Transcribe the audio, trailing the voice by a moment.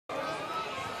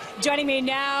Joining me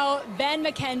now, Ben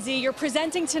McKenzie. You're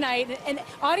presenting tonight, and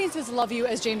audiences love you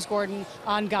as James Gordon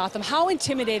on Gotham. How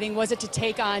intimidating was it to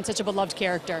take on such a beloved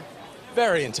character?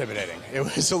 Very intimidating. It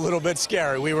was a little bit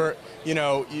scary. We were,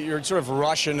 you're sort of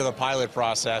rush into the pilot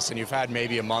process, and you've had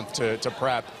maybe a month to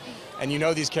prep, and you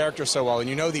know these characters so well, and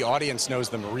you know the audience knows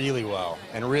them really well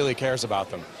and really cares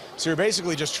about them. So you're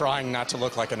basically just trying not to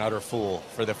look like an utter fool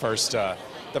for the first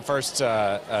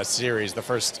series, the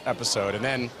first episode, and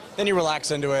then you relax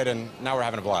into it, and now we're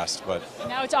having a blast. But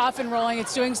now it's off and rolling.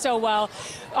 It's doing so well.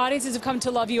 Audiences have come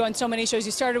to love you on so many shows.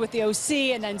 You started with the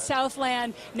OC and then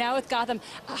Southland, now with Gotham.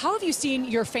 How have you seen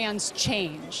your fans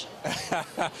change?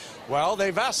 Well,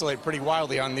 they vacillate pretty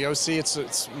wildly. On the OC,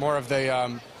 it's more of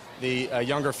the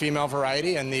younger female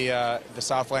variety, and the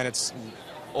Southland, it's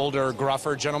older,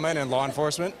 gruffer gentlemen and law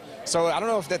enforcement. So I don't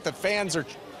know if the fans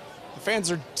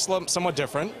are somewhat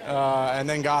different, and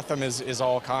then Gotham is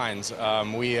all kinds.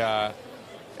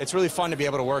 It's really fun to be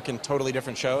able to work in totally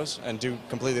different shows and do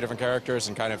completely different characters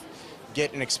and kind of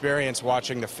get an experience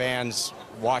watching the fans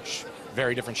watch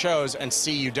very different shows and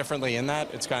see you differently in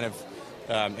that. It's kind of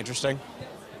interesting.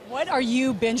 What are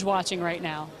you binge watching right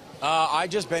now? I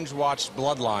just binge watched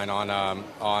Bloodline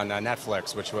on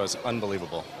Netflix, which was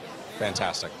unbelievable.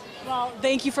 Fantastic. Well,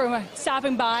 thank you for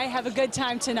stopping by. Have a good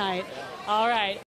time tonight. All right.